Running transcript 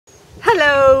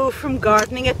Hello from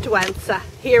Gardening at Douentza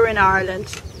here in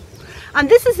Ireland, and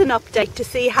this is an update to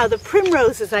see how the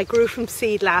primroses I grew from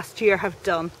seed last year have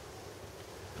done.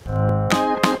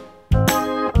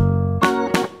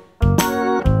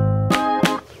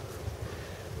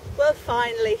 Well,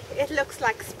 finally it looks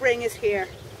like spring is here.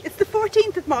 It's the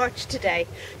 14th of March today,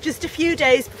 just a few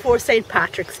days before St.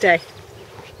 Patrick's Day.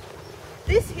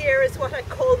 This here is what I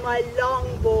call my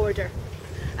long border.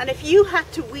 And if you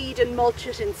had to weed and mulch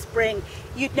it in spring,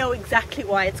 you'd know exactly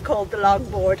why it's called the long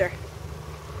border.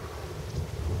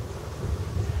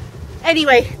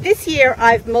 Anyway, this year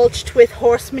I've mulched with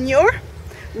horse manure,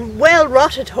 well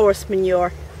rotted horse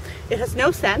manure. It has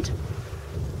no scent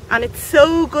and it's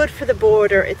so good for the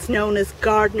border, it's known as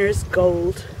gardener's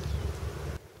gold.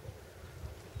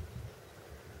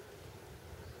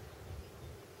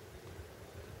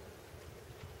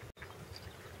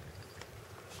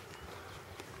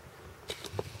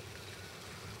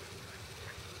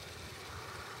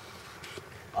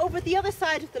 Over the other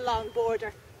side of the long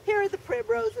border, here are the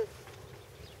primroses.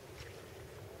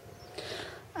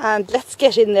 And let's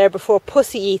get in there before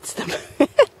Pussy eats them.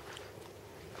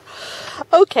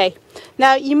 Okay,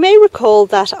 now you may recall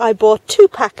that I bought 2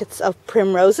 packets of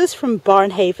primroses from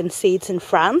Barnhaven Seeds in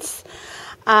France.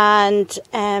 And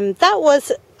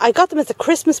I got them as a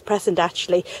Christmas present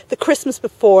actually, the Christmas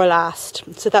before last.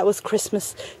 So that was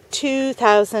Christmas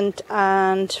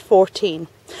 2014.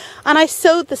 And I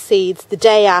sowed the seeds the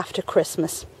day after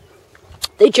Christmas.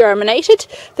 They germinated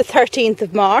the 13th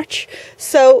of March,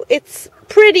 so it's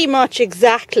pretty much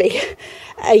exactly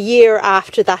a year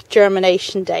after that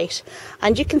germination date.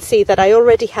 And you can see that I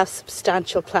already have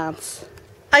substantial plants.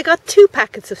 I got 2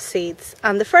 packets of seeds,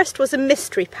 and the first was a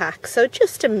mystery pack, so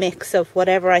just a mix of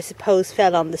whatever I suppose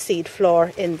fell on the seed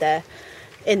floor in the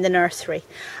nursery.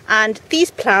 And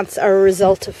these plants are a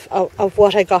result of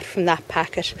what I got from that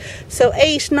packet. So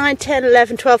 8, 9, 10,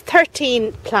 11, 12,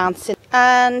 13 plants in,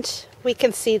 and we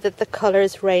can see that the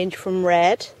colours range from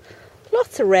red,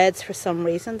 lots of reds for some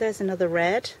reason, there's another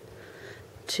red,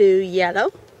 to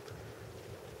yellow,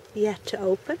 yet to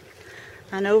open.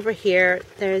 And over here,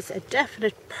 there's a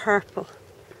definite purple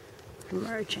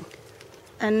emerging.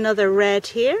 Another red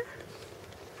here,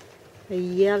 a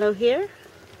yellow here,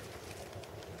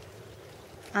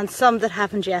 and some that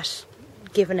haven't yet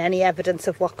given any evidence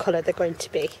of what colour they're going to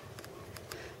be.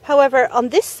 However, on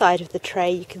this side of the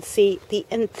tray, you can see the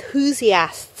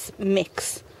Enthusiast's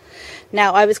mix.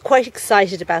 Now, I was quite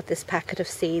excited about this packet of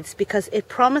seeds because it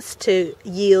promised to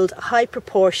yield a high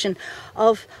proportion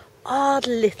of odd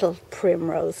little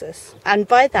primroses, and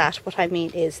by that what I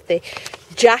mean is the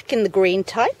Jack in the Green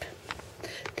type,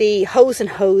 the Hose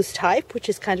and Hose type, which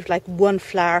is kind of like one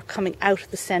flower coming out of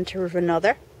the centre of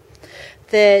another,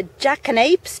 the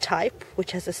Jackanapes type,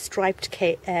 which has a striped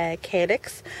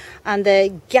calyx, and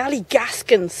the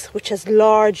Gallygaskins, which has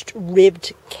large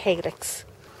ribbed calyx.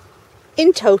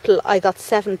 In total, I got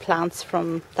 7 plants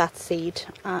from that seed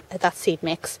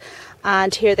mix,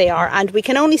 and here they are. And we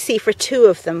can only see for 2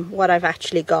 of them what I've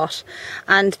actually got.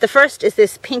 And the first is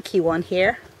this pinky one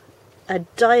here, a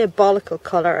diabolical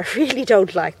colour. I really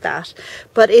don't like that,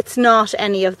 but it's not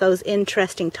any of those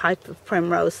interesting type of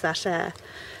primrose that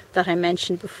I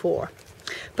mentioned before.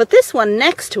 But this one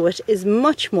next to it is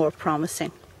much more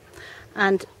promising,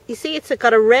 and you see it's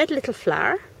got a red little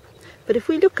flower. But if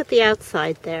we look at the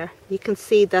outside there, you can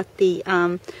see that the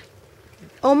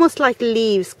almost like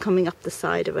leaves coming up the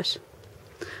side of it.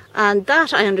 And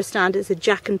that, I understand, is a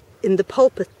Jack in the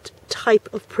Pulpit type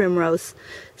of primrose.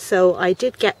 So I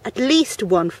did get at least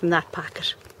 1 from that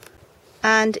packet.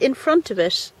 And in front of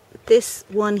it, this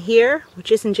one here,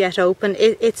 which isn't yet open,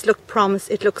 it looks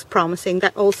promising.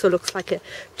 That also looks like a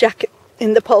Jack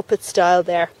in the Pulpit style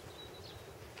there.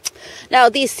 Now,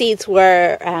 these seeds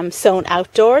were sown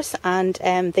outdoors, and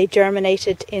they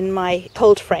germinated in my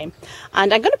cold frame.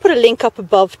 And I'm going to put a link up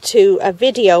above to a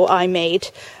video I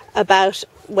made about,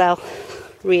 well,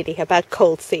 really about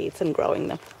cold seeds and growing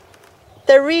them.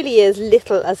 There really is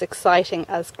little as exciting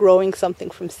as growing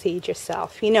something from seed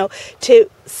yourself. You know,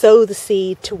 to sow the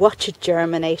seed, to watch it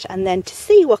germinate, and then to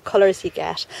see what colours you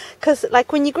get. Because,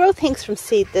 like, when you grow things from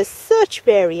seed, there's such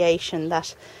variation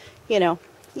that, you know,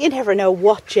 you never know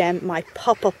what gem might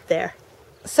pop up there.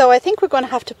 So I think we're going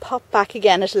to have to pop back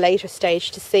again at a later stage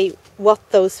to see what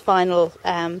those final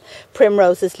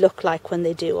primroses look like when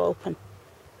they do open.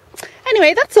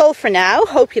 Anyway, that's all for now.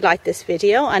 Hope you liked this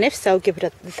video, and if so, give it a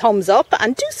thumbs up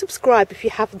and do subscribe if you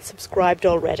haven't subscribed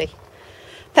already.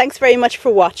 Thanks very much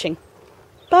for watching.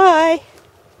 Bye!